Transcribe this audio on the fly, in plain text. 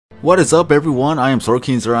What is up, everyone? I am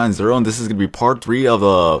Sorkin090, and this is going to be part 3 of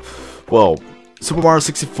the, Super Mario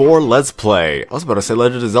 64 Let's Play. I was about to say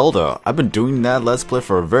Legend of Zelda. I've been doing that Let's Play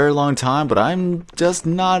for a very long time, but I'm just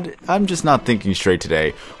not thinking straight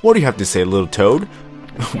today. What do you have to say, little toad?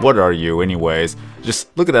 What are you, anyways?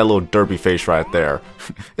 Just look at that little derpy face right there.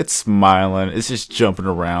 It's smiling, it's just jumping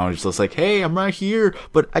around. It's just like, hey, I'm right here,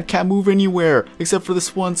 but I can't move anywhere except for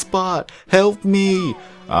this one spot. Help me!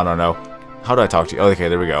 I don't know. How do I talk to you? Okay,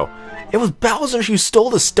 there we go. It was Bowser who stole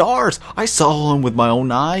the stars. I saw him with my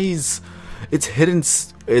own eyes. He's hidden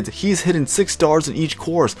 6 stars in each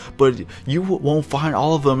course, but you won't find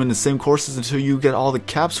all of them in the same courses until you get all the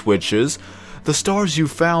cap switches. The stars you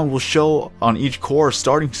found will show on each course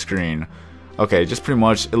starting screen. Okay, just pretty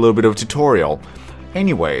much a little bit of a tutorial.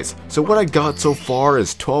 Anyways, so what I got so far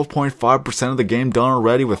is 12.5% of the game done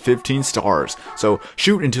already with 15 stars. So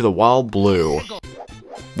shoot into the wild blue.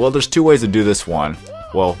 Well, there's 2 ways to do this one.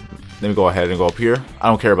 Well, let me go ahead and go up here. I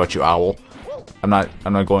don't care about you, owl. I'm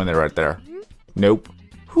not going there right there. Nope.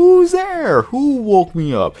 Who's there? Who woke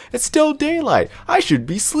me up? It's still daylight. I should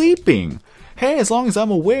be sleeping. Hey, as long as I'm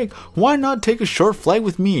awake, why not take a short flight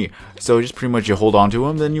with me? So just pretty much you hold on to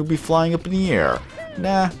him, then you'll be flying up in the air.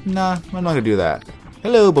 Nah, I'm not gonna do that.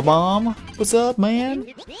 Hello, Babam. What's up,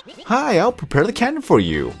 man? Hi, I'll prepare the cannon for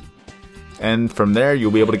you. And from there,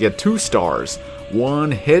 you'll be able to get 2 stars.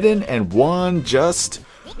 1 hidden and 1 just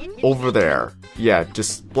over there. Yeah,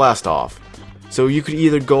 just blast off. So you could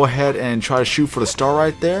either go ahead and try to shoot for the star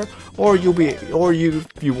right there, or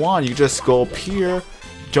if you want, you just go up here,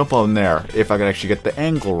 jump on there. If I can actually get the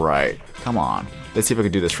angle right. Come on, let's see if I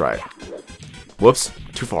can do this right. Whoops,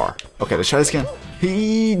 too far. Okay, let's try this again.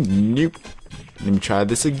 Nope. Let me try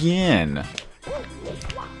this again.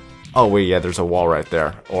 Oh wait, yeah, there's a wall right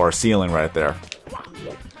there, or a ceiling right there.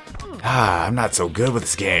 I'm not so good with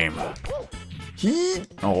this game.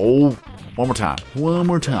 Oh, one more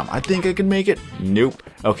time. I think I can make it. Nope.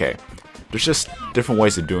 Okay, there's just different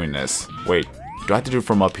ways of doing this. Wait, do I have to do it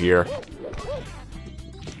from up here?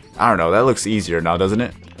 I don't know, that looks easier now, doesn't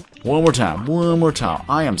it? One more time.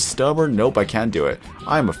 I am stubborn. Nope, I can't do it.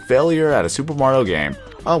 I am a failure at a Super Mario game.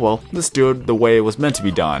 Oh well, let's do it the way it was meant to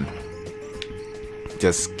be done.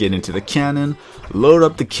 Just get into the cannon, load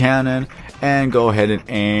up the cannon, and go ahead and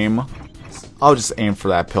aim. I'll just aim for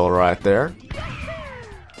that pillar right there.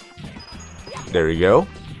 There you go.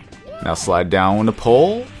 Now slide down the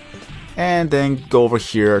pole, and then go over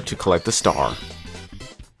here to collect the star.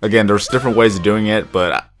 Again, there's different ways of doing it,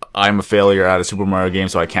 but I'm a failure at a Super Mario game,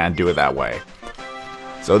 so I can't do it that way.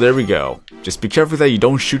 So there we go. Just be careful that you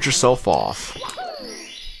don't shoot yourself off.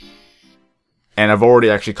 And I've already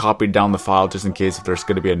actually copied down the file just in case if there's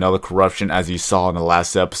going to be another corruption, as you saw in the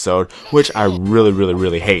last episode, which I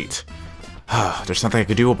really hate. There's nothing I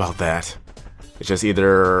could do about that. It's just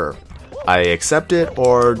either I accept it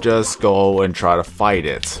or just go and try to fight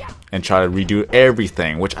it and try to redo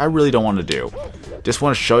everything, which I really don't want to do. Just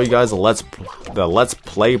want to show you guys the Let's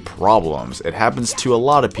Play problems. It happens to a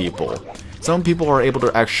lot of people. Some people are able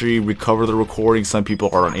to actually recover the recording, some people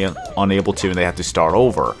are unable to, and they have to start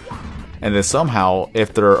over. And then somehow,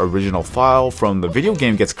 if their original file from the video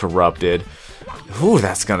game gets corrupted, ooh,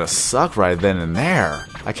 that's gonna suck right then and there.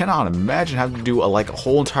 I cannot imagine having to do a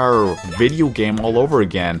whole entire video game all over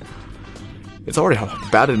again. It's already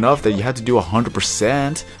bad enough that you had to do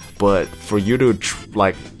 100%, but for you to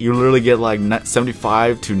you literally get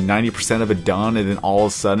 75 to 90% of it done, and then all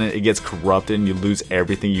of a sudden it gets corrupted and you lose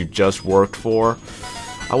everything you just worked for.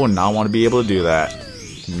 I would not want to be able to do that.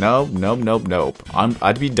 Nope.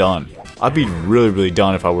 I'd be done. I'd be really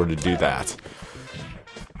done if I were to do that.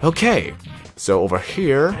 Okay, so over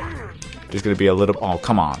here, there's gonna be a little. Oh,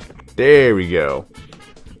 come on. There we go.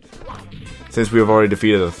 Since we've already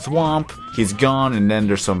defeated the Thwomp, he's gone, and then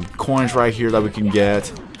there's some coins right here that we can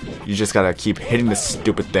get. You just gotta keep hitting this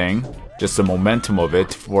stupid thing. Just the momentum of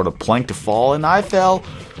it for the plank to fall, and I fell.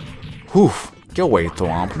 Whew. Get away,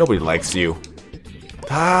 Thwomp. Nobody likes you.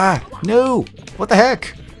 Ah, no. What the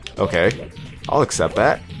heck? Okay, I'll accept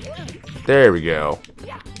that. There we go.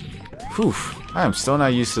 Whew. I am still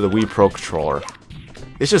not used to the Wii Pro controller.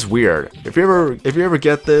 It's just weird. If you ever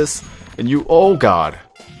get this, and oh god,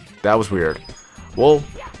 that was weird. Well,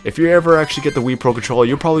 if you ever actually get the Wii Pro controller,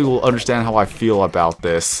 you probably will understand how I feel about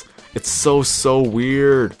this. It's so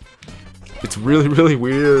weird. It's really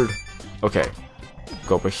weird. Okay,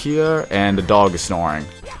 go over here, and the dog is snoring.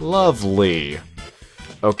 Lovely.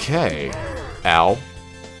 Okay. Ow.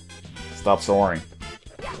 Stop snoring.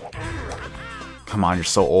 Come on, you're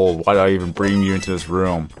so old. Why did I even bring you into this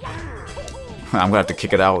room? I'm gonna have to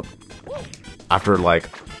kick it out after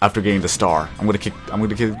after getting the star. I'm gonna kick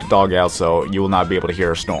the dog out so you will not be able to hear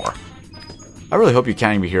her snore. I really hope you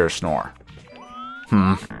can't even hear her snore.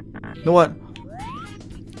 You know what?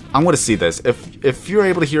 I'm gonna see this. If you're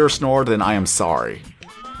able to hear her snore, then I am sorry.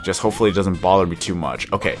 Just hopefully it doesn't bother me too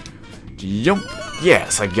much. Okay. Jump.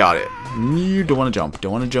 Yes, I got it. You don't want to jump.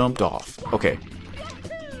 Don't want to jump off. Okay.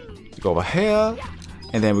 Go over here.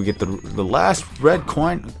 And then we get the last red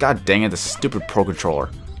coin. God dang it, the stupid Pro Controller.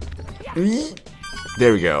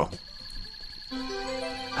 There we go.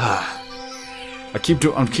 I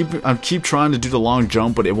keep trying to do the long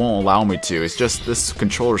jump, but it won't allow me to. It's just this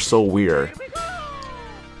controller's so weird.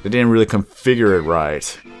 They didn't really configure it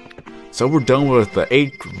right. So we're done with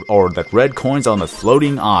the red coins on the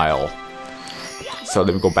floating aisle. So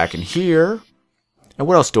then we go back in here. And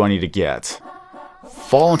what else do I need to get?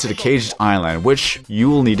 Fall into the caged island, which you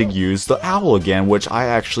will need to use the owl again, which I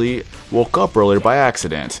actually woke up earlier by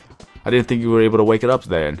accident. I didn't think you were able to wake it up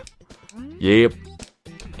then. Yep.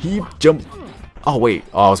 He jump. Oh wait.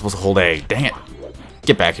 Oh, I was supposed to hold A. Dang it.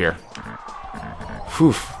 Get back here.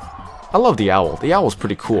 Whew. I love the owl. The owl's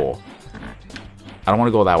pretty cool. I don't want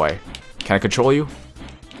to go that way. Can I control you?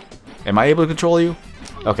 Am I able to control you?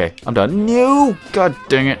 Okay, I'm done. No! God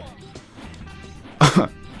dang it.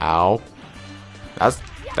 Ow.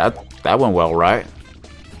 That went well, right?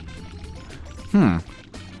 Am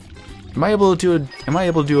I able to do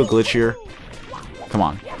a glitch here? Come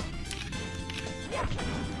on.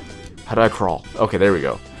 How do I crawl? Okay, there we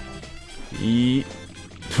go.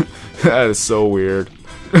 That is so weird.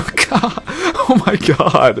 God. Oh my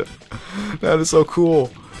god. That is so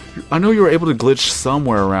cool. I know you were able to glitch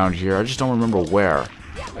somewhere around here. I just don't remember where.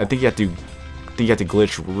 I think you have to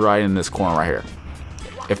glitch right in this corner right here.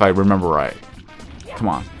 If I remember right. Come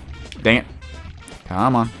on. Dang it.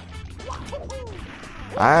 Come on.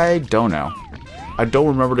 I don't know. I don't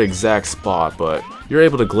remember the exact spot, but you're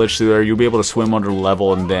able to glitch through there. You'll be able to swim under the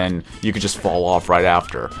level, and then you could just fall off right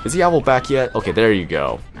after. Is the owl back yet? Okay, there you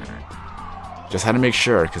go. Just had to make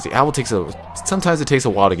sure, because the owl sometimes it takes a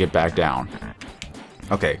while to get back down.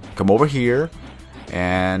 Okay, come over here.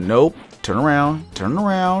 And nope. Turn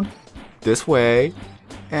around. This way.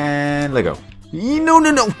 And let go.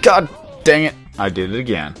 No. God dang it. I did it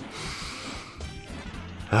again.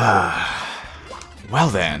 Well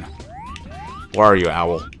then. Where are you,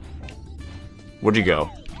 owl? Where'd you go?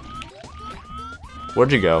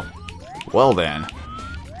 Well then.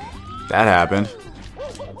 That happened.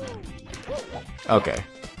 Okay.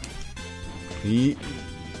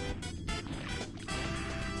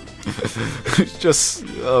 Just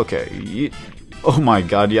okay. Oh my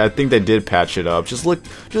god, yeah, I think they did patch it up. Just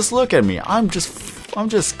look at me. I'm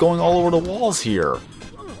just going all over the walls here.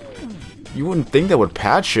 You wouldn't think they would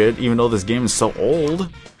patch it, even though this game is so old.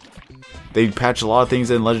 They patch a lot of things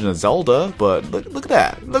in Legend of Zelda, but look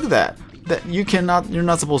at that. You're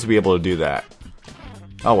not supposed to be able to do that.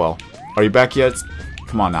 Oh well. Are you back yet?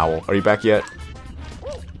 Come on, owl. Are you back yet?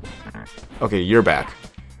 Okay, you're back.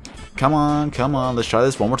 Come on. Let's try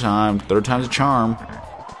this one more time. Third time's a charm.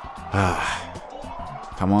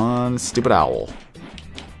 Come on, stupid owl.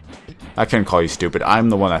 I can't call you stupid. I'm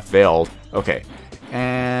the one that failed. Okay.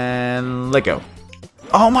 And let go.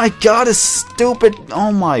 Oh my god, it's stupid.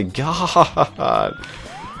 Oh my god.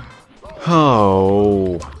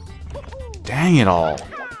 Oh. Dang it all.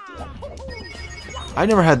 I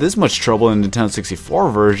never had this much trouble in the Nintendo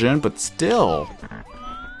 64 version, but still.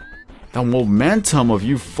 The momentum of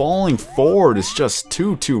you falling forward is just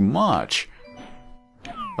too much.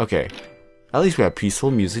 Okay. At least we have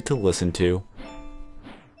peaceful music to listen to.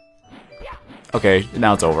 Okay,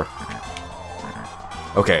 now it's over.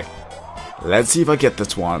 Okay. Let's see if I get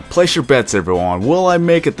this one. Place your bets, everyone. Will I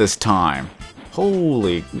make it this time?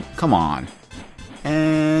 Holy, come on.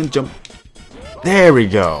 And jump. There we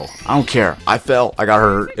go. I don't care. I fell. I got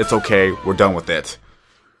hurt. It's okay. We're done with it.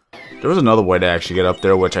 There was another way to actually get up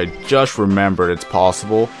there, which I just remembered it's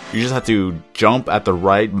possible. You just have to jump at the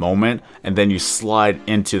right moment, and then you slide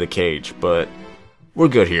into the cage. But we're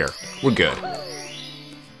good here. We're good.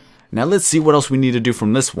 Now let's see what else we need to do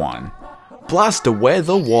from this one. Blast away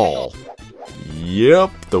the wall.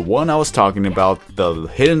 Yep, the one I was talking about, the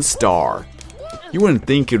hidden star. You wouldn't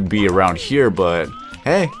think it would be around here, but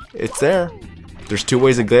hey, it's there. There's two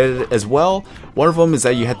ways to get it as well. One of them is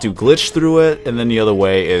that you have to glitch through it, and then the other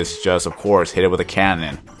way is just, of course, hit it with a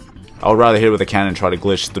cannon. I would rather hit it with a cannon and try to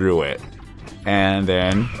glitch through it. And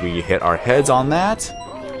then we hit our heads on that.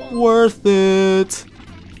 Worth it.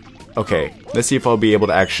 Okay, let's see if I'll be able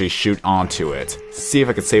to actually shoot onto it. See if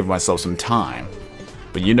I can save myself some time.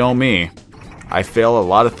 But you know me, I fail a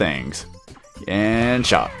lot of things. And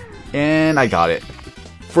shot. And I got it.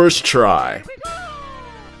 First try.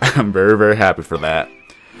 I'm very, very happy for that.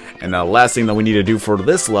 And the last thing that we need to do for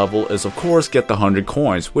this level is, of course, get the 100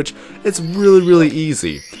 coins, which it's really, really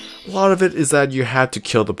easy. A lot of it is that you have to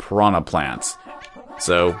kill the piranha plants.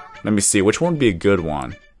 So, let me see, which one would be a good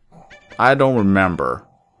one? I don't remember.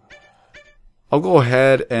 I'll go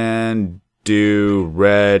ahead and do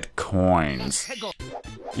red coins.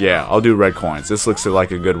 Yeah, I'll do red coins. This looks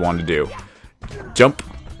like a good one to do. Jump.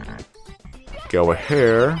 Go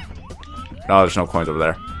here. No, there's no coins over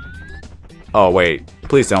there. Oh, wait.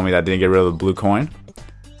 Please tell me that didn't get rid of the blue coin.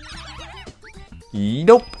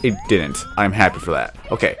 Nope, it didn't. I'm happy for that.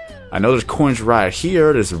 Okay, I know there's coins right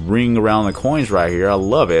here. There's a ring around the coins right here. I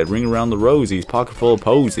love it. Ring around the rosies. Pocket full of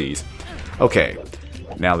posies. Okay,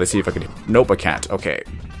 now let's see if I can... Nope, I can't. Okay.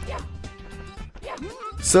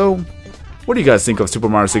 So, what do you guys think of Super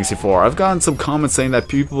Mario 64? I've gotten some comments saying that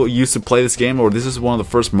people used to play this game, or this is one of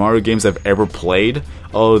the first Mario games I've ever played,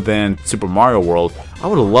 other than Super Mario World. I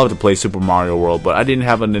would have loved to play Super Mario World, but I didn't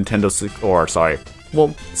have a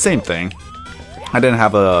same thing. I didn't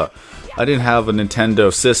have a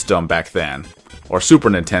Nintendo system back then, or Super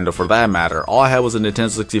Nintendo for that matter. All I had was a Nintendo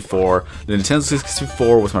 64. The Nintendo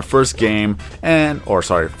 64 was my first game,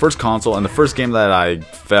 first console, and the first game that I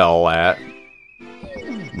fell at.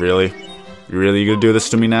 Really? You really gonna do this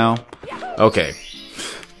to me now? Okay.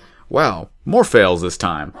 Wow, more fails this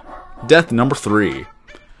time. Death number 3.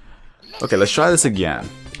 Okay, let's try this again.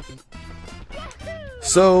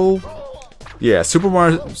 So, yeah, Super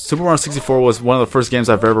Mario 64 was one of the first games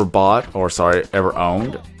I've ever bought, ever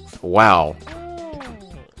owned. Wow.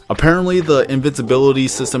 Apparently the invincibility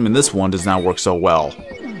system in this one does not work so well.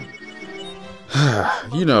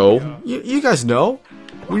 You guys know,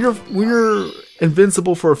 when you're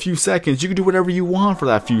invincible for a few seconds, you can do whatever you want for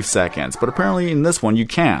that few seconds, but apparently in this one you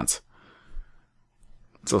can't.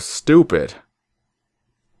 It's so stupid.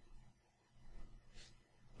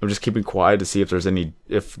 I'm just keeping quiet to see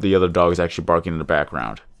if the other dog is actually barking in the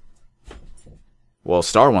background. Well,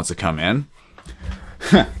 Star wants to come in.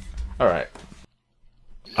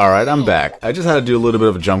 Alright, I'm back. I just had to do a little bit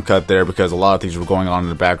of a jump cut there because a lot of things were going on in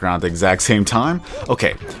the background at the exact same time.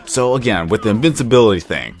 Okay, so again, with the invincibility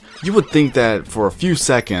thing, you would think that for a few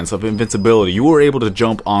seconds of invincibility, you were able to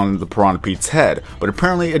jump on the Piranha Pete's head, but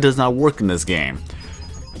apparently it does not work in this game.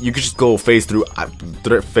 You could just go phase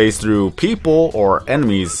through people, or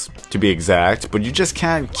enemies to be exact, but you just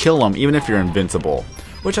can't kill them even if you're invincible.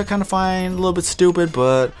 Which I kind of find a little bit stupid,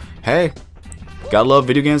 but hey, gotta love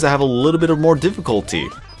video games that have a little bit of more difficulty.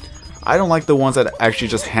 I don't like the ones that actually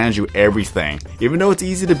just hand you everything. Even though it's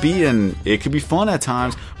easy to beat and it can be fun at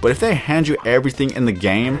times, but if they hand you everything in the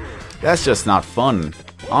game, that's just not fun.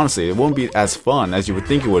 Honestly, it won't be as fun as you would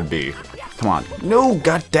think it would be. Come on. No,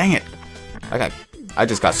 god dang it. I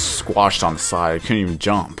just got squashed on the side. I couldn't even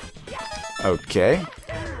jump. Okay.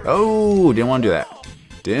 Oh, didn't want to do that.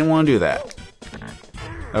 Didn't want to do that.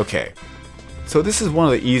 Okay. So this is one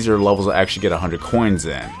of the easier levels to actually get 100 coins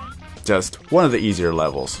in. Just one of the easier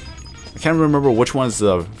levels. I can't remember which one's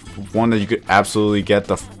the one that you could absolutely get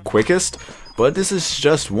the quickest, but this is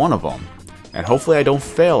just one of them. And hopefully I don't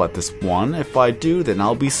fail at this one. If I do, then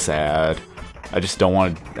I'll be sad. I just don't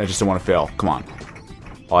want to fail. Come on.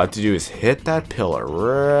 All I have to do is hit that pillar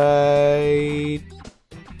right.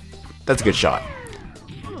 That's a good shot.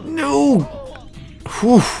 No!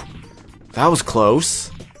 Whew. That was close.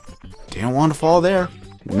 Didn't want to fall there.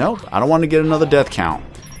 Nope, I don't want to get another death count.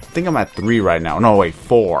 I think I'm at 3 right now. No, wait,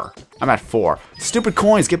 4. I'm at 4. Stupid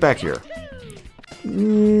coins, get back here.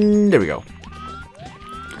 There we go.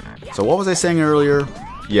 So what was I saying earlier?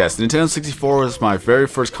 Yes, Nintendo 64 was my very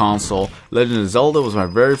first console. Legend of Zelda was my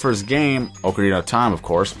very first game. Ocarina of Time, of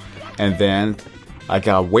course. And then I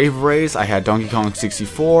got Wave Race. I had Donkey Kong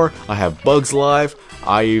 64. I have Bugs Life.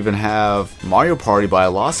 I even have Mario Party, but I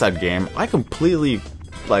lost that game. I completed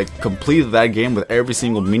that game with every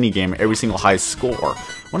single mini game, every single high score.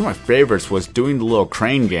 One of my favorites was doing the little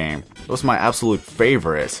crane game. It was my absolute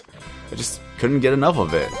favorite. I just couldn't get enough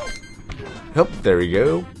of it. Yep, there we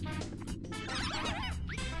go.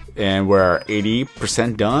 And we're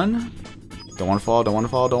 80% done. Don't want to fall, don't want to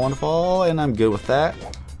fall, don't want to fall. And I'm good with that.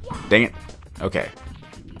 Dang it. Okay.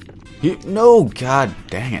 No, god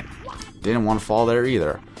dang it. Didn't want to fall there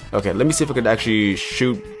either. Okay, let me see if I could actually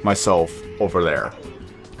shoot myself over there.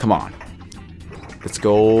 Come on. Let's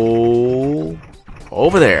go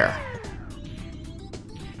over there.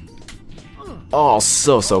 Oh,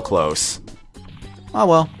 so close. Oh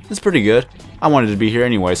well, it's pretty good. I wanted to be here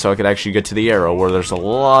anyway so I could actually get to the arrow where there's a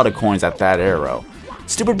lot of coins at that arrow.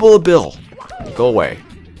 Stupid Bullet Bill. Go away.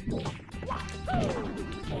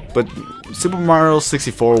 But Super Mario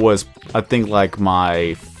 64 was, I think, like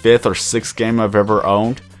my 5th or 6th game I've ever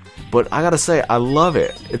owned. but I gotta say, I love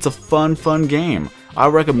it. It's a fun game. I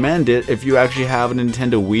recommend it if you actually have a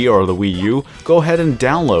Nintendo Wii or the Wii U. Go ahead and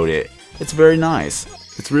download it. It's very nice.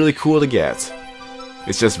 It's really cool to get.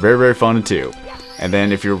 It's just very fun too. And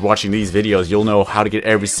then if you're watching these videos, you'll know how to get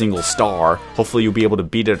every single star. Hopefully you'll be able to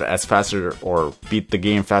beat it as faster, or beat the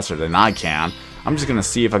game faster than I can. I'm just gonna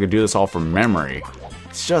see if I can do this all from memory.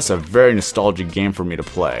 It's just a very nostalgic game for me to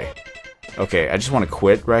play. Okay, I just want to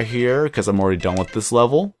quit right here because I'm already done with this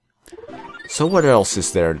level. So what else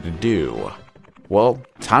is there to do? Well,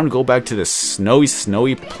 time to go back to this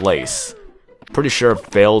snowy place. Pretty sure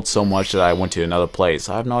it failed so much that I went to another place.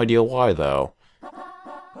 I have no idea why though.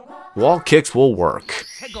 Wall kicks will work.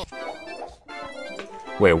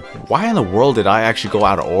 Wait, why in the world did I actually go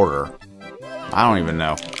out of order? I don't even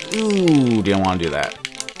know. Ooh, didn't want to do that.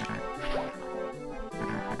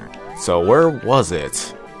 So where was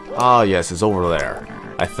it? Ah, yes, it's over there.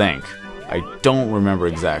 I think. I don't remember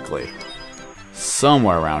exactly.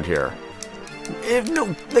 Somewhere around here.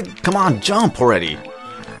 No, come on, jump already.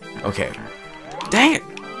 Okay. Dang it.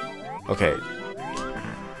 Okay.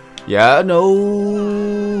 Yeah,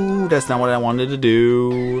 no, that's not what I wanted to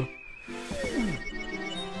do.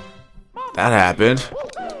 That happened.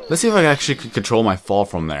 Let's see if I actually could control my fall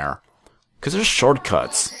from there. Because there's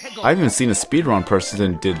shortcuts. I've even seen a speedrun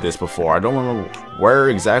person did this before. I don't remember where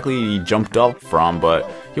exactly he jumped up from, but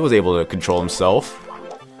he was able to control himself.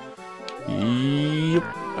 Yep.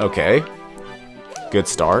 Okay. Good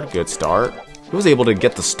start, good start. He was able to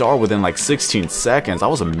get the star within like 16 seconds. I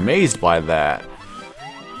was amazed by that.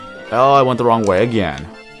 Oh, I went the wrong way again.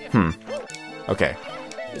 Okay.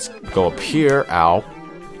 Let's go up here. Ow.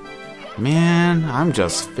 Man, I'm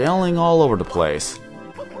just failing all over the place.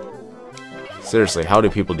 Seriously, how do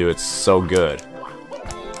people do it so good?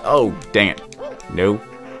 Oh, dang it. No.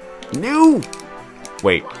 No!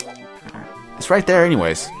 Wait. It's right there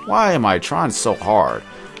anyways. Why am I trying so hard?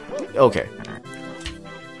 Okay.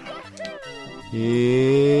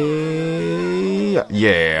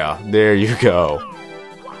 Yeah, there you go.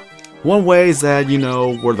 One way is that, you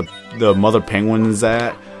know, where the mother penguin is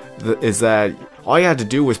at, is that all you had to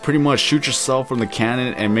do was pretty much shoot yourself from the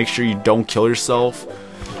cannon and make sure you don't kill yourself.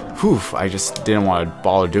 Whew, I just didn't want to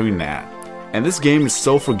bother doing that. And this game is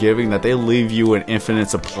so forgiving that they leave you an infinite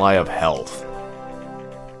supply of health.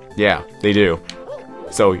 Yeah, they do.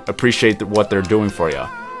 So appreciate what they're doing for you.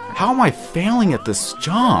 How am I failing at this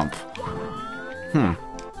jump?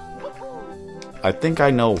 I think I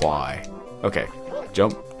know why. Okay,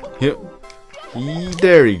 jump. Yep.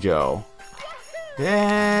 There you go.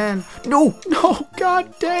 And no,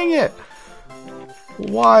 god dang it.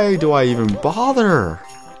 Why do I even bother?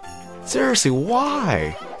 Seriously,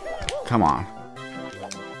 why? Come on.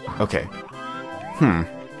 Okay.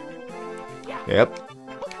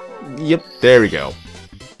 Yep, there we go.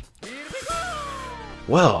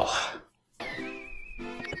 Well,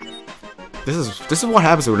 this is what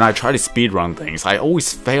happens when I try to speedrun things. I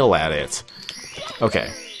always fail at it.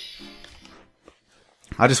 Okay.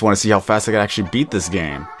 I just want to see how fast I can actually beat this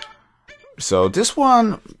game. So this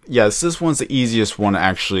one, yes, this one's the easiest one to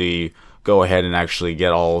actually go ahead and actually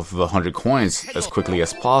get all of the 100 coins as quickly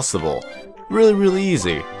as possible. Really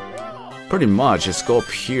easy. Pretty much, just go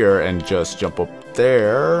up here and just jump up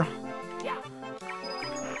there.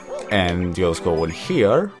 And just go in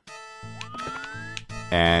here.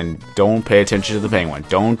 And don't pay attention to the penguin.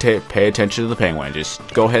 Don't pay attention to the penguin.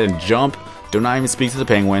 Just go ahead and jump. Do not even speak to the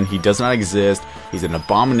penguin. He does not exist. He's an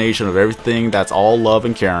abomination of everything that's all love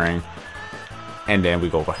and caring. And then we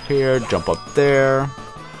go over here, jump up there.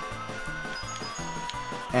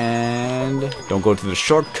 And don't go to the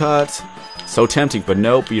shortcut. So tempting, but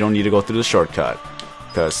nope, you don't need to go through the shortcut.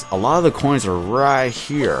 Because a lot of the coins are right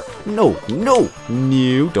here. No,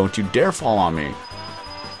 don't you dare fall on me.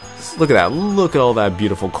 Look at that, look at all that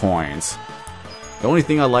beautiful coins. The only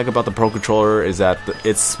thing I like about the Pro Controller is that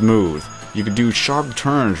it's smooth. You can do sharp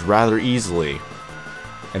turns rather easily.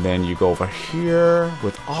 And then you go over here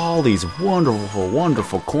with all these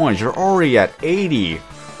wonderful coins. You're already at 80.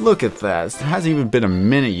 Look at that. It hasn't even been a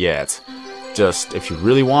minute yet. Just, if you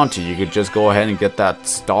really want to, you could just go ahead and get that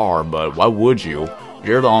star, but why would you?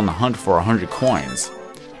 You're on the hunt for 100 coins.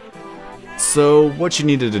 So, what you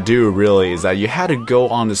needed to do really is that you had to go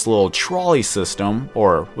on this little trolley system,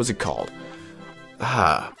 or what's it called?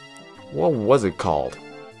 What was it called?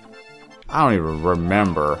 I don't even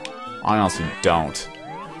remember. I honestly don't.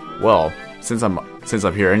 Well, since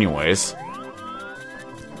I'm here anyways,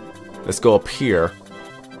 let's go up here.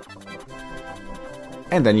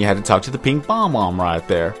 And then you had to talk to the pink bomb right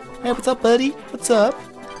there. Hey, what's up, buddy? What's up?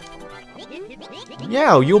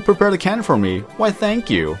 Yeah, you'll prepare the cannon for me. Why, thank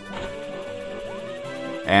you.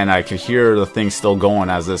 And I can hear the thing still going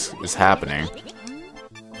as this is happening.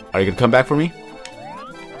 Are you gonna come back for me?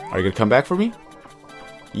 Are you gonna come back for me?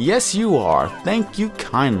 Yes, you are. Thank you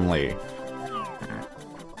kindly.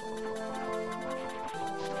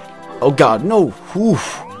 Oh god, no! Whew.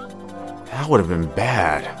 That would have been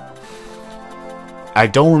bad. I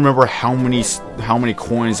don't remember how many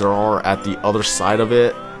coins there are at the other side of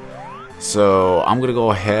it. So I'm gonna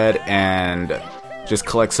go ahead and just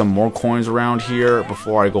collect some more coins around here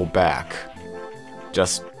before I go back.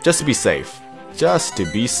 Just to be safe. Just to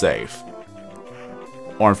be safe.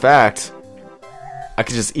 Or in fact, I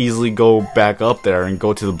could just easily go back up there and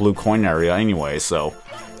go to the blue coin area anyway, so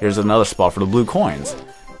here's another spot for the blue coins.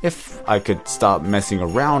 If I could stop messing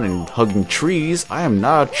around and hugging trees, I am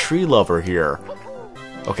not a tree lover here.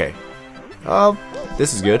 Okay.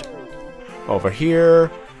 This is good. Over here.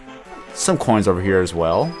 Some coins over here as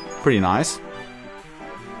well. Pretty nice.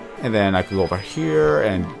 And then I could go over here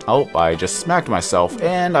and... oh, I just smacked myself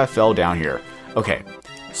and I fell down here. Okay.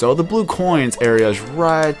 So the blue coins area is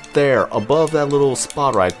right there, above that little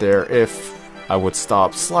spot right there, if I would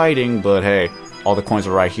stop sliding, but hey, all the coins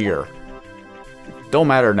are right here. Don't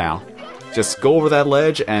matter now. Just go over that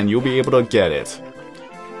ledge and you'll be able to get it.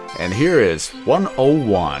 And here is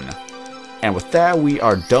 101. And with that, we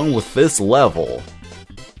are done with this level.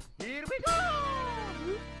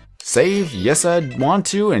 Save, yes I want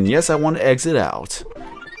to, and yes I want to exit out.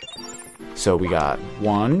 So we got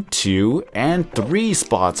 1, 2, and 3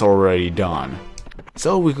 spots already done.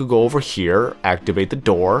 So we could go over here, activate the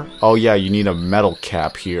door. Oh yeah, you need a metal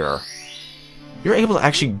cap here. You're able to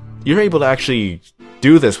actually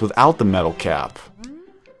do this without the metal cap.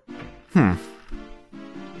 You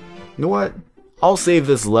know what? I'll save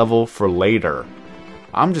this level for later.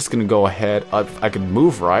 I'm just gonna go ahead. I can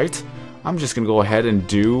move right. I'm just gonna go ahead and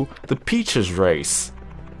do the Peaches race.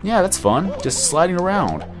 Yeah, that's fun. Just sliding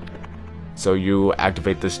around. So you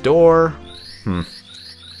activate this door.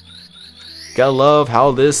 Gotta love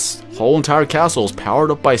how this whole entire castle is powered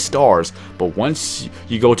up by stars, but once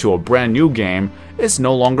you go to a brand new game, it's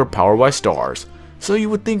no longer powered by stars. So you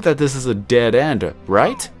would think that this is a dead end,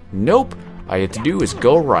 right? Nope. All you have to do is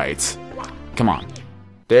go right. Come on.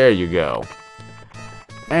 There you go.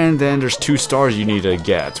 And then there's 2 stars you need to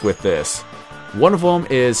get with this. One of them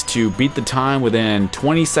is to beat the time within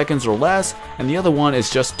 20 seconds or less, and the other one is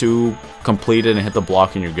just to complete it and hit the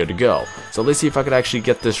block and you're good to go. So let's see if I could actually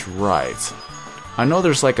get this right. I know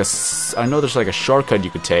there's like a shortcut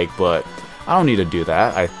you could take, but I don't need to do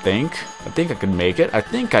that. I think I can make it. I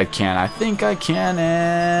think I can,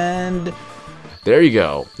 and there you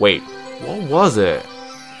go. Wait, what was it?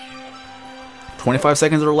 25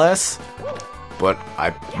 seconds or less? But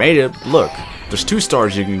I made it. Look, there's 2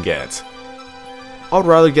 stars you can get. I'd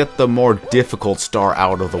rather get the more difficult star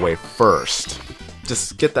out of the way first.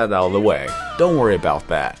 Just get that out of the way. Don't worry about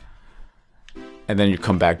that. And then you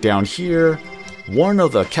come back down here. One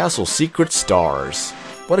of the castle secret stars.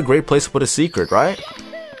 What a great place to put a secret, right?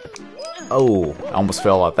 Oh, I almost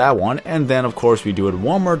fell out that one. And then, of course, we do it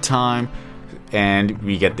one more time. And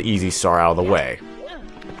we get the easy star out of the way.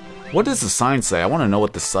 What does the sign say? I want to know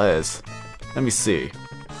what this says. Let me see.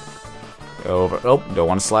 Over. Oh, don't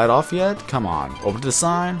want to slide off yet? Come on. Over to the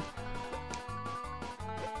sign.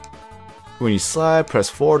 When you slide, press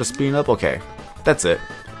 4 to speed up. Okay, that's it.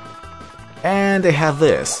 And they have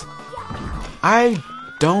this. I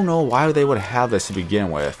don't know why they would have this to begin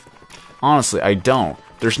with. Honestly, I don't.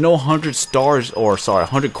 There's no 100 stars, or sorry,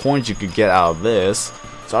 100 coins you could get out of this.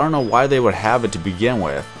 So I don't know why they would have it to begin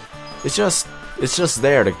with. It's just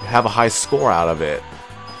there to have a high score out of it.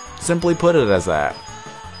 Simply put it as that.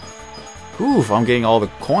 Oof, I'm getting all the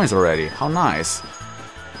coins already. How nice.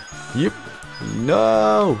 Yep.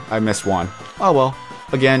 No, I missed one. Oh well.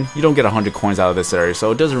 Again, you don't get 100 coins out of this area,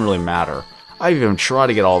 so it doesn't really matter. I even tried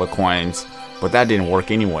to get all the coins, but that didn't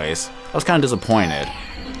work anyways. I was kind of disappointed.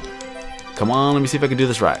 Come on, let me see if I can do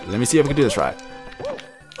this right. Let me see if I can do this right.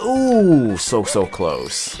 Ooh, so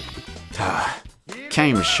close. Can't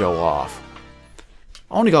even show off.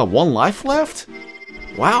 I only got 1 life left?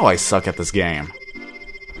 Wow, I suck at this game.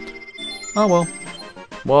 Oh well.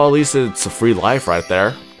 Well, at least it's a free life right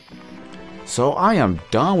there. So I am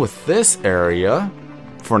done with this area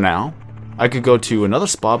for now. I could go to another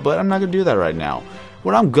spot, but I'm not going to do that right now.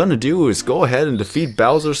 What I'm going to do is go ahead and defeat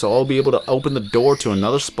Bowser, so I'll be able to open the door to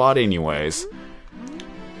another spot anyways.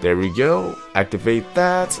 There we go. Activate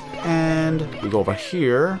that, and we go over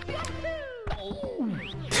here.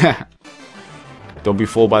 Don't be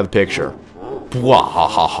fooled by the picture.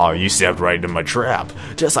 Wahahaha, you stepped right into my trap.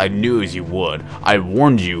 Just I knew as you would. I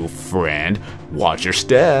warned you, friend. Watch your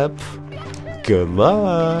step. Good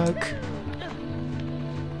luck.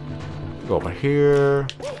 Go over here.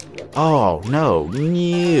 Oh, no.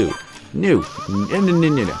 No. No.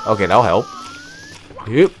 No. Okay, that'll help.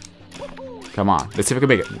 Yep. Come on. Let's see if I can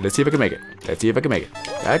make it. Let's see if I can make it. Let's see if I can make it.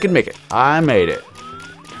 I can make it. I made it.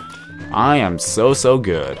 I am so, so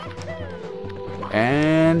good.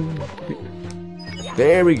 And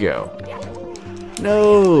there we go.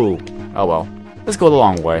 No. Oh, well. Let's go the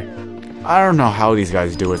long way. I don't know how these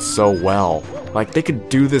guys do it so well. Like, they could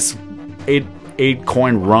do this 8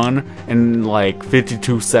 coin run in like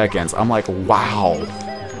 52 seconds. I'm like, wow.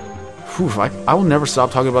 Whew, I will never stop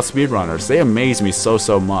talking about speedrunners. They amaze me so,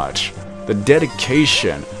 so much. The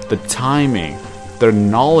dedication, the timing, the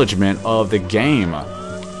acknowledgement of the game.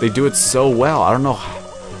 They do it so well. I don't know,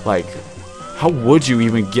 like, how would you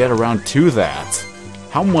even get around to that?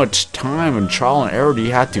 How much time and trial and error do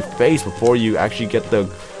you have to face before you actually get the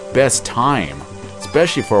best time?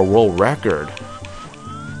 Especially for a world record.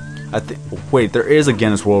 Wait, there is a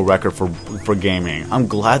Guinness World Record for gaming. I'm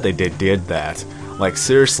glad they did that. Like,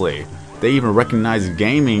 seriously. They even recognize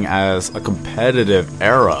gaming as a competitive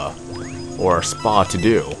era or a spot to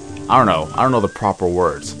do. I don't know the proper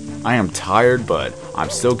words. I am tired, but I'm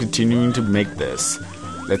still continuing to make this.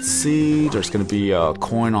 Let's see, there's gonna be a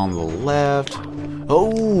coin on the left.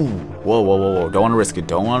 Oh, whoa, don't wanna risk it,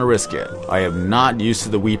 I am not used to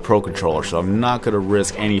the Wii Pro controller, so I'm not gonna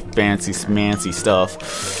risk any fancy smancy stuff.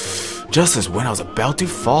 Just as when I was about to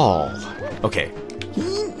fall. Okay.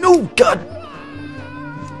 No, God!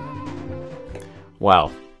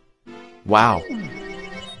 Wow.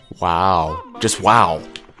 Just wow.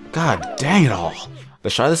 God dang it all.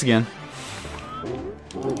 Let's try this again.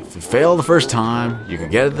 If you fail the first time, you can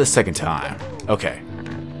get it the second time. Okay.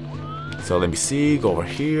 So let me see. Go over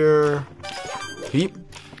here. Heap.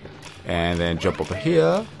 And then jump over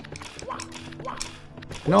here.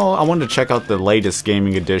 No, I wanted to check out the latest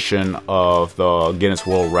gaming edition of the Guinness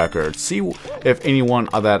World Record. See if anyone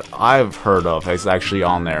that I've heard of is actually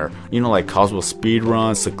on there. You know, like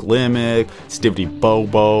CosmoSpeedruns, Siglemic, Stibbity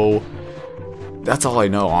Bobo. That's all I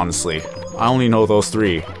know, honestly. I only know those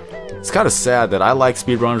 3. It's kind of sad that I like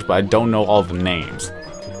speedrunners, but I don't know all the names.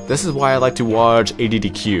 This is why I like to watch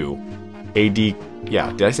ADDQ.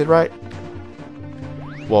 Yeah, did I say it right?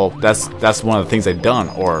 Well, that's one of the things I've done.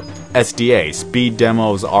 Or SDA,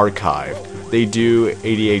 SpeedDemosArchive. They do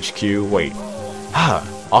ADHQ. Wait.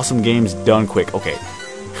 Awesome games done quick. Okay.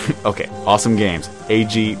 Okay. Awesome games.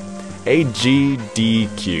 AGDQ.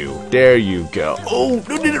 There you go. Oh,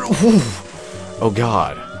 no. Oh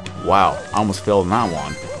God. Wow. I almost failed on that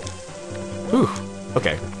one. Whew.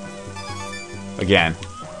 Okay. Again.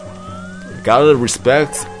 Gotta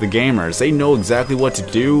respect the gamers. They know exactly what to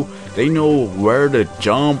do. They know where to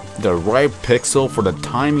jump, the right pixel for the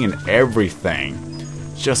timing and everything.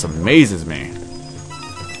 It just amazes me.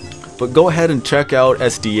 But go ahead and check out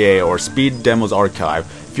SDA or SpeedDemosArchive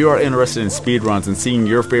if you are interested in speedruns and seeing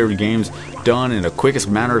your favorite games done in the quickest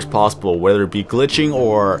manner as possible, whether it be glitching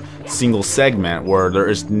or single segment where there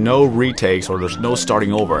is no retakes or there's no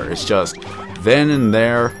starting over. It's just then and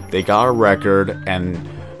there they got a record and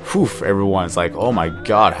whew, everyone's like, oh my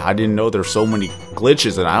God, I didn't know there's so many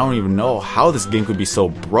glitches and I don't even know how this game could be so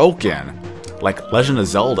broken. Like Legend of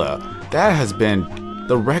Zelda, that has been,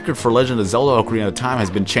 the record for Legend of Zelda Ocarina of Time has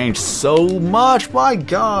been changed so much, my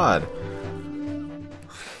God.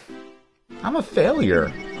 I'm a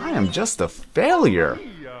failure. I am just a failure.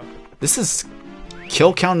 This is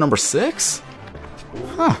kill count number 6?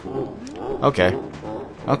 Huh. Okay.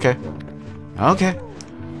 I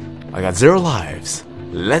got 0 lives.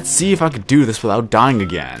 Let's see if I could do this without dying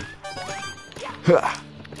again.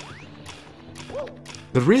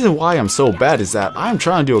 The reason why I'm so bad is that I'm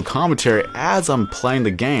trying to do a commentary as I'm playing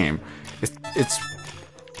the game. It's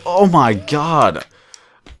oh my God.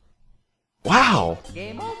 Wow.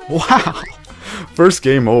 Wow. First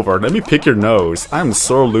game over. Let me pick your nose. I'm a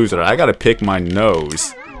sore loser. I gotta pick my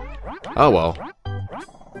nose. Oh well.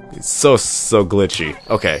 It's so glitchy.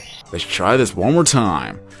 Okay, let's try this one more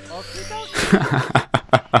time.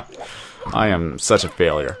 I am such a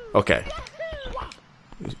failure. Okay.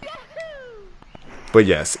 But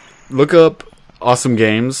yes, look up awesome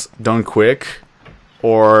games done quick,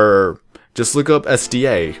 or just look up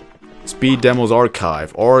SDA,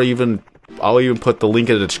 SpeedDemosArchive, or even I'll even put the link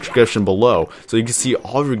in the description below so you can see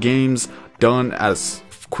all of your games done as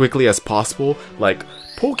quickly as possible. Like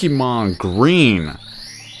Pokemon Green,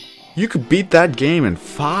 you could beat that game in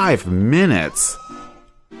 5 minutes.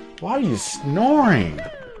 Why are you snoring?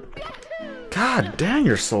 God dang,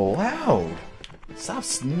 you're so loud. Stop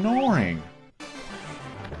snoring.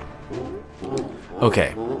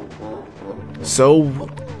 Okay. So,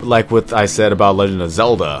 like what I said about Legend of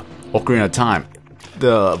Zelda, Ocarina of Time,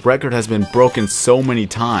 the record has been broken so many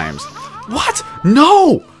times. What?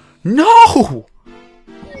 No! No!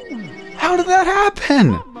 How did that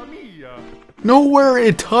happen? Nowhere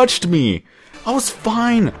it touched me. I was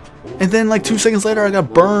fine. And then like 2 seconds later I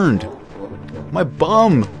got burned. My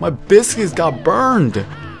bum, my biscuits got burned.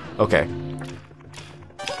 Okay.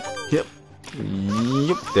 Yep.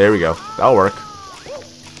 Yep. There we go. That'll work.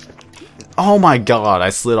 Oh my god, I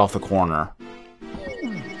slid off the corner.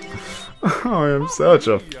 I am such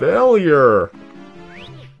a failure.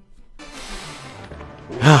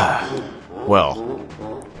 Well,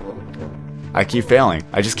 I keep failing.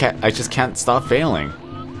 I just can't stop failing.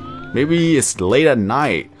 Maybe it's late at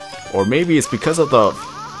night, or maybe it's because of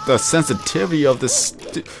the sensitivity of this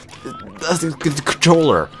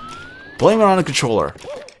controller. Blame it on the controller.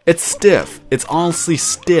 It's stiff. It's honestly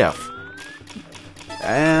stiff.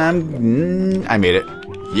 And I made it.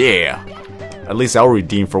 Yeah. At least I'll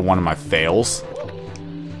redeem for one of my fails.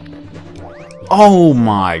 Oh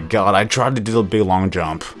my god, I tried to do the big long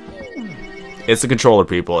jump. It's the controller,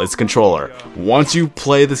 people. It's controller. Once you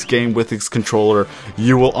play this game with its controller,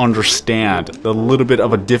 you will understand the little bit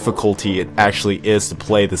of a difficulty it actually is to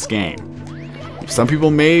play this game. Some people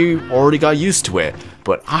may already got used to it,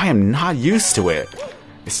 but I am not used to it.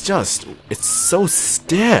 It's so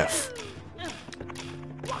stiff.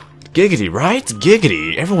 Giggity, right?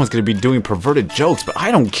 Giggity. Everyone's gonna be doing perverted jokes, but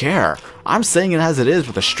I don't care. I'm saying it as it is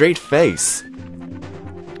with a straight face.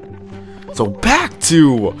 So back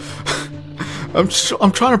to... I'm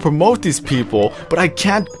trying to promote these people, but I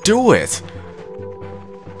can't do it.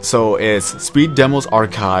 So it's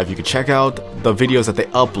SpeedDemosArchive. You can check out the videos that they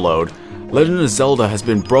upload. Legend of Zelda has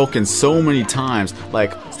been broken so many times.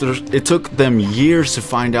 Like, it took them years to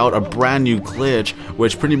find out a brand new glitch,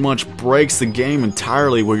 which pretty much breaks the game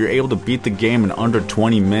entirely, where you're able to beat the game in under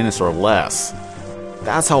 20 minutes or less.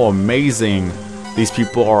 That's how amazing these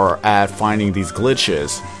people are at finding these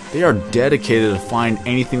glitches. They are dedicated to find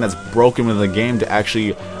anything that's broken in the game to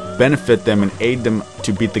actually benefit them and aid them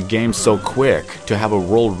to beat the game so quick, to have a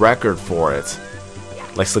world record for it.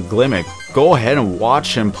 Like Siglemic, go ahead and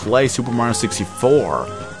watch him play Super Mario 64.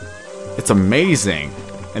 It's amazing.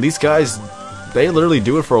 And these guys, they literally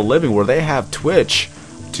do it for a living, where they have Twitch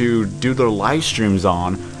to do their live streams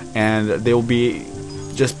on, and they'll be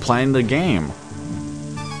just playing the game.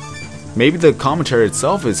 Maybe the commentary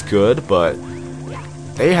itself is good, but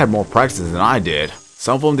they had more practice than I did.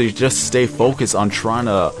 Some of them, they just stay focused on trying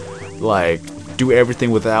to, like, do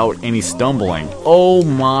everything without any stumbling. Oh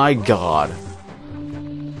my god.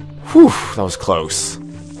 Whew, that was close.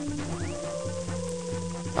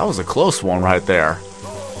 That was a close one right there.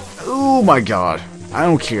 Oh my god. I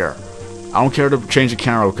don't care. I don't care to change the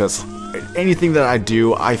camera, because anything that I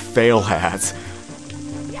do, I fail at.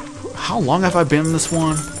 How long have I been in this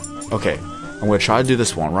one? Okay, I'm going to try to do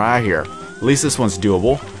this one right here. At least this one's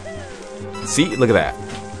doable. See? Look at that.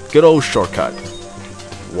 Good old shortcut.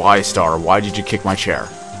 Why, Star? Why did you kick my chair?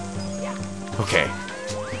 Okay.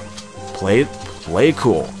 Play it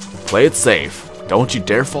cool. Play it safe. Don't you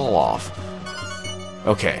dare fall off.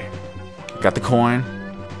 Okay. Got the coin.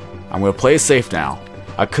 I'm going to play it safe now.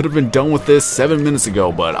 I could have been done with this 7 minutes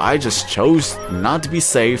ago, but I just chose not to be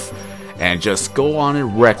safe and just go on it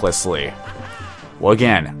recklessly. Well,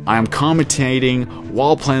 again, I am commentating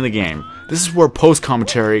while playing the game. This is where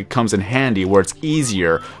post-commentary comes in handy, where it's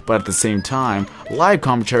easier, but at the same time, live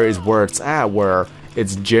commentary is where it's at, where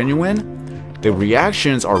it's genuine, the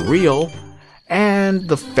reactions are real, and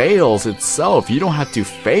the fails itself, you don't have to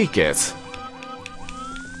fake it.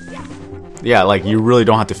 Yeah, like, you really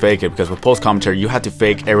don't have to fake it, because with post-commentary, you have to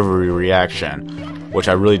fake every reaction, which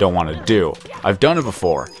I really don't want to do. I've done it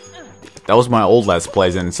before. That was my old Let's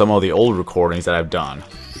Plays and some of the old recordings that I've done.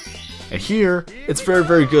 And here, it's very,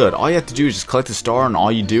 very good. All you have to do is just collect the star, and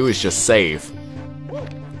all you do is just save.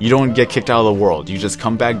 You don't get kicked out of the world. You just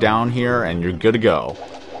come back down here, and you're good to go.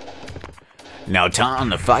 Now time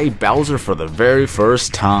to fight Bowser for the very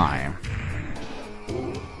first time.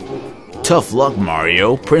 Tough luck,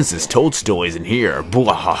 Mario. Princess Toadstool isn't here.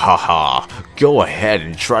 Bwahaha. Go ahead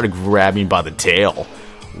and try to grab me by the tail.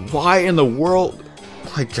 Why in the world?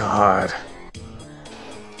 My god.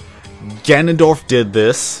 Ganondorf did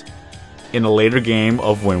this in a later game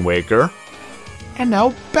of Wind Waker, and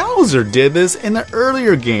now Bowser did this in the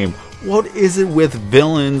earlier game. What is it with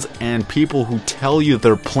villains and people who tell you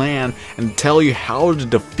their plan and tell you how to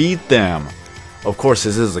defeat them? Of course,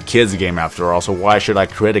 this is a kid's game after all, so why should I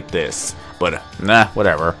critic this? But nah,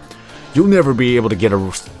 whatever. You'll never be able to get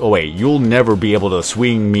a... Oh wait, you'll never be able to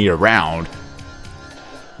swing me around.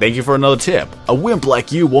 Thank you for another tip. A wimp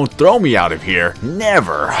like you won't throw me out of here.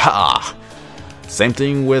 Never. Ha! Same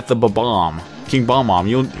thing with the bomb. King Bomb,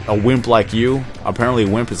 a wimp like you? Apparently,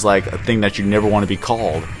 wimp is like a thing that you never want to be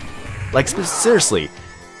called. Like, seriously,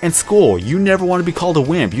 in school, you never want to be called a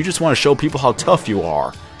wimp. You just want to show people how tough you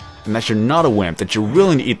are. And that you're not a wimp, that you're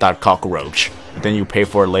willing to eat that cockroach. But then you pay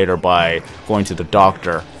for it later by going to the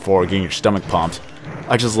doctor for getting your stomach pumped.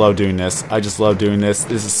 I just love doing this. I just love doing this.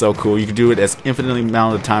 This is so cool. You can do it as infinitely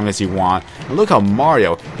amount of time as you want. And look how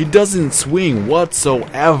Mario, he doesn't swing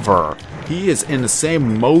whatsoever. He is in the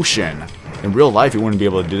same motion. In real life, you wouldn't be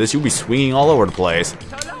able to do this. You'd be swinging all over the place.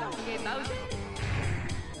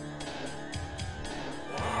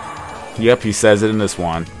 Yep, he says it in this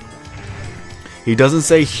one. He doesn't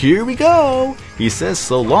say, here we go. He says,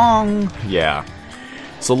 so long. Yeah.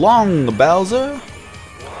 So long, Bowser.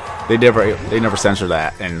 They never censor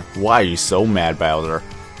that. And why are you so mad, Bowser?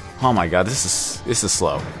 Oh my god, this is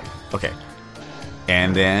slow. Okay.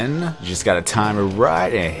 And then you just gotta time it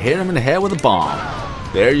right and hit him in the head with a bomb.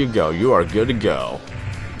 There you go. You are good to go.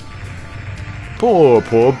 Poor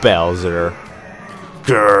Bowser.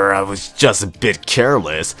 Grr, I was just a bit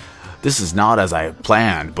careless. This is not as I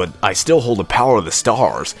planned, but I still hold the power of the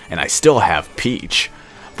stars, and I still have Peach.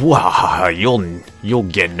 Wow, you'll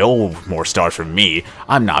get no more stars from me.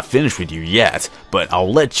 I'm not finished with you yet, but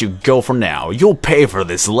I'll let you go for now. You'll pay for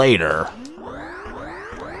this later.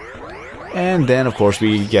 And then, of course,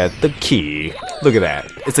 we get the key. Look at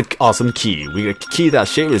that. It's an awesome key. We get a key that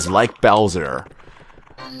shape is like Bowser.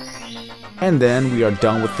 And then we are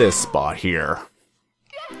done with this spot here.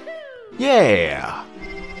 Yeah!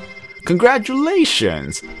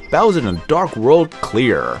 Congratulations! Bowser in a dark world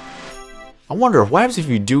clear. I wonder, what happens if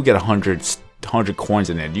you do get 100 coins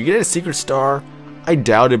in it? Do you get a secret star? I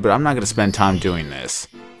doubt it, but I'm not going to spend time doing this.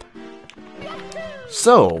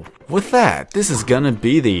 So, with that, this is going to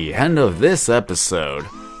be the end of this episode.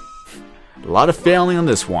 A lot of failing on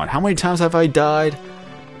this one. How many times have I died?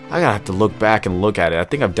 I gotta have to look back and look at it. I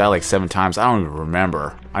think I've died like 7 times. I don't even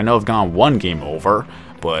remember. I know I've gone 1 game over,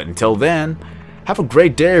 but until then, have a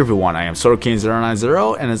great day, everyone. I am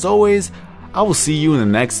SordoKing090, and as always, I will see you in the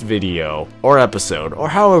next video, or episode, or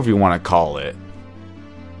however you want to call it.